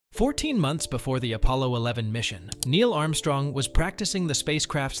14 months before the Apollo 11 mission, Neil Armstrong was practicing the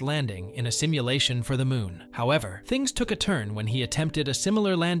spacecraft's landing in a simulation for the moon. However, things took a turn when he attempted a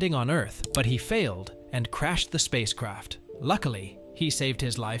similar landing on Earth, but he failed and crashed the spacecraft. Luckily, he saved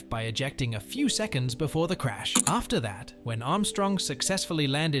his life by ejecting a few seconds before the crash. After that, when Armstrong successfully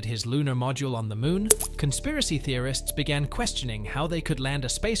landed his lunar module on the moon, conspiracy theorists began questioning how they could land a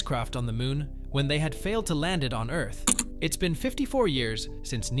spacecraft on the moon when they had failed to land it on Earth. It's been 54 years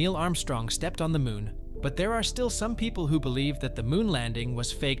since Neil Armstrong stepped on the moon, but there are still some people who believe that the moon landing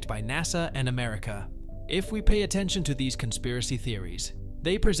was faked by NASA and America. If we pay attention to these conspiracy theories,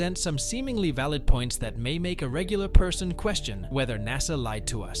 they present some seemingly valid points that may make a regular person question whether NASA lied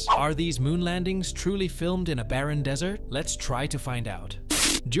to us. Are these moon landings truly filmed in a barren desert? Let's try to find out.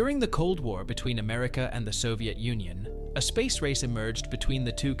 During the Cold War between America and the Soviet Union, a space race emerged between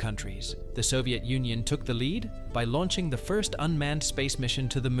the two countries. The Soviet Union took the lead by launching the first unmanned space mission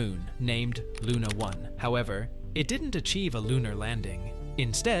to the moon, named Lunar 1. However, it didn't achieve a lunar landing.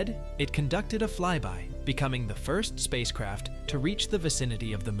 Instead, it conducted a flyby, becoming the first spacecraft to reach the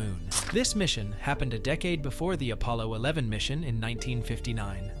vicinity of the moon. This mission happened a decade before the Apollo 11 mission in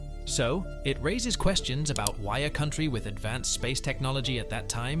 1959. So, it raises questions about why a country with advanced space technology at that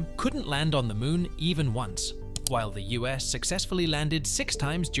time couldn't land on the moon even once, while the US successfully landed 6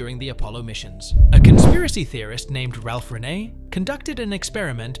 times during the Apollo missions. A conspiracy theorist named Ralph Rene conducted an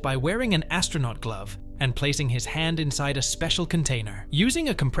experiment by wearing an astronaut glove and placing his hand inside a special container. Using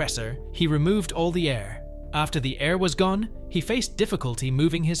a compressor, he removed all the air. After the air was gone, he faced difficulty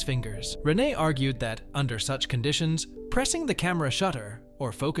moving his fingers. Rene argued that, under such conditions, pressing the camera shutter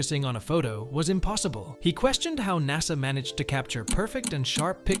or focusing on a photo was impossible. He questioned how NASA managed to capture perfect and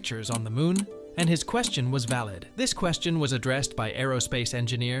sharp pictures on the moon, and his question was valid. This question was addressed by aerospace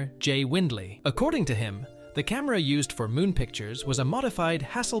engineer Jay Windley. According to him, the camera used for moon pictures was a modified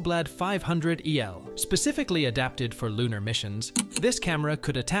Hasselblad 500 EL, specifically adapted for lunar missions. This camera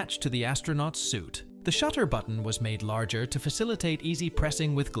could attach to the astronaut's suit. The shutter button was made larger to facilitate easy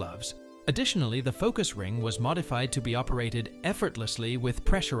pressing with gloves. Additionally, the focus ring was modified to be operated effortlessly with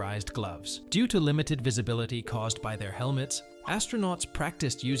pressurized gloves. Due to limited visibility caused by their helmets, astronauts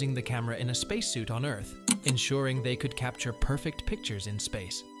practiced using the camera in a spacesuit on Earth, ensuring they could capture perfect pictures in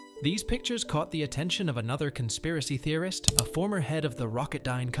space. These pictures caught the attention of another conspiracy theorist, a former head of the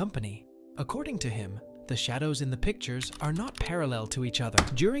Rocketdyne company. According to him, the shadows in the pictures are not parallel to each other.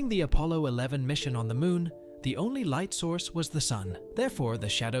 During the Apollo 11 mission on the moon, the only light source was the sun. Therefore, the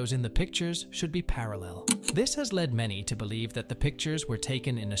shadows in the pictures should be parallel. This has led many to believe that the pictures were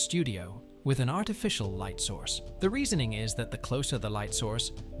taken in a studio with an artificial light source. The reasoning is that the closer the light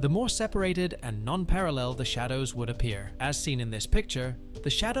source, the more separated and non-parallel the shadows would appear. As seen in this picture, the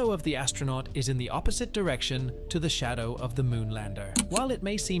shadow of the astronaut is in the opposite direction to the shadow of the moon lander. While it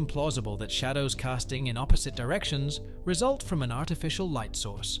may seem plausible that shadows casting in opposite directions result from an artificial light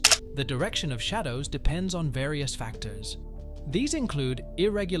source, the direction of shadows depends on various factors. These include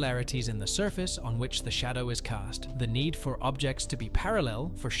irregularities in the surface on which the shadow is cast, the need for objects to be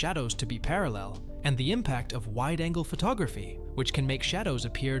parallel for shadows to be parallel, and the impact of wide-angle photography, which can make shadows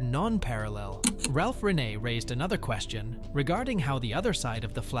appear non-parallel. Ralph Rene raised another question regarding how the other side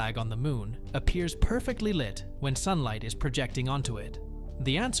of the flag on the moon appears perfectly lit when sunlight is projecting onto it.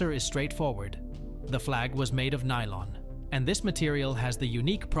 The answer is straightforward. The flag was made of nylon, and this material has the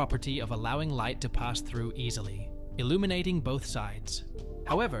unique property of allowing light to pass through easily, illuminating both sides.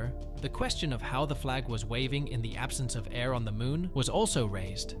 However, the question of how the flag was waving in the absence of air on the moon was also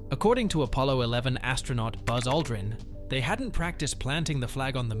raised. According to Apollo 11 astronaut Buzz Aldrin, they hadn't practiced planting the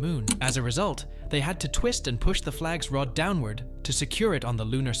flag on the moon. As a result, they had to twist and push the flag's rod downward to secure it on the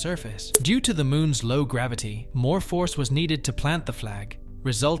lunar surface. Due to the moon's low gravity, more force was needed to plant the flag,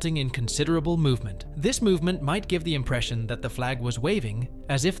 resulting in considerable movement. This movement might give the impression that the flag was waving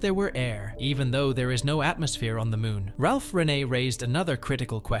as if there were air, even though there is no atmosphere on the moon. Ralph Rene raised another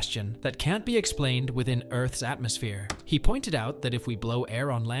critical question that can't be explained within Earth's atmosphere. He pointed out that if we blow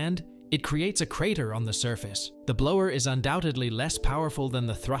air on land, it creates a crater on the surface. The blower is undoubtedly less powerful than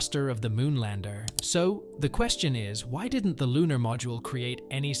the thruster of the moon lander. So, the question is, why didn't the lunar module create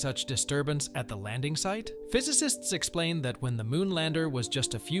any such disturbance at the landing site? Physicists explain that when the moon lander was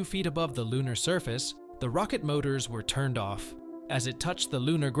just a few feet above the lunar surface, the rocket motors were turned off. As it touched the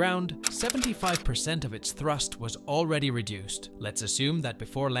lunar ground, 75% of its thrust was already reduced. Let's assume that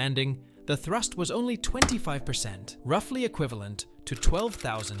before landing, the thrust was only 25%, roughly equivalent to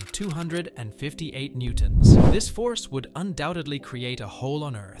 12,258 newtons. This force would undoubtedly create a hole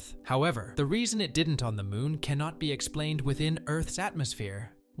on Earth. However, the reason it didn't on the moon cannot be explained within Earth's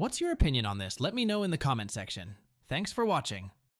atmosphere. What's your opinion on this? Let me know in the comment section. Thanks for watching.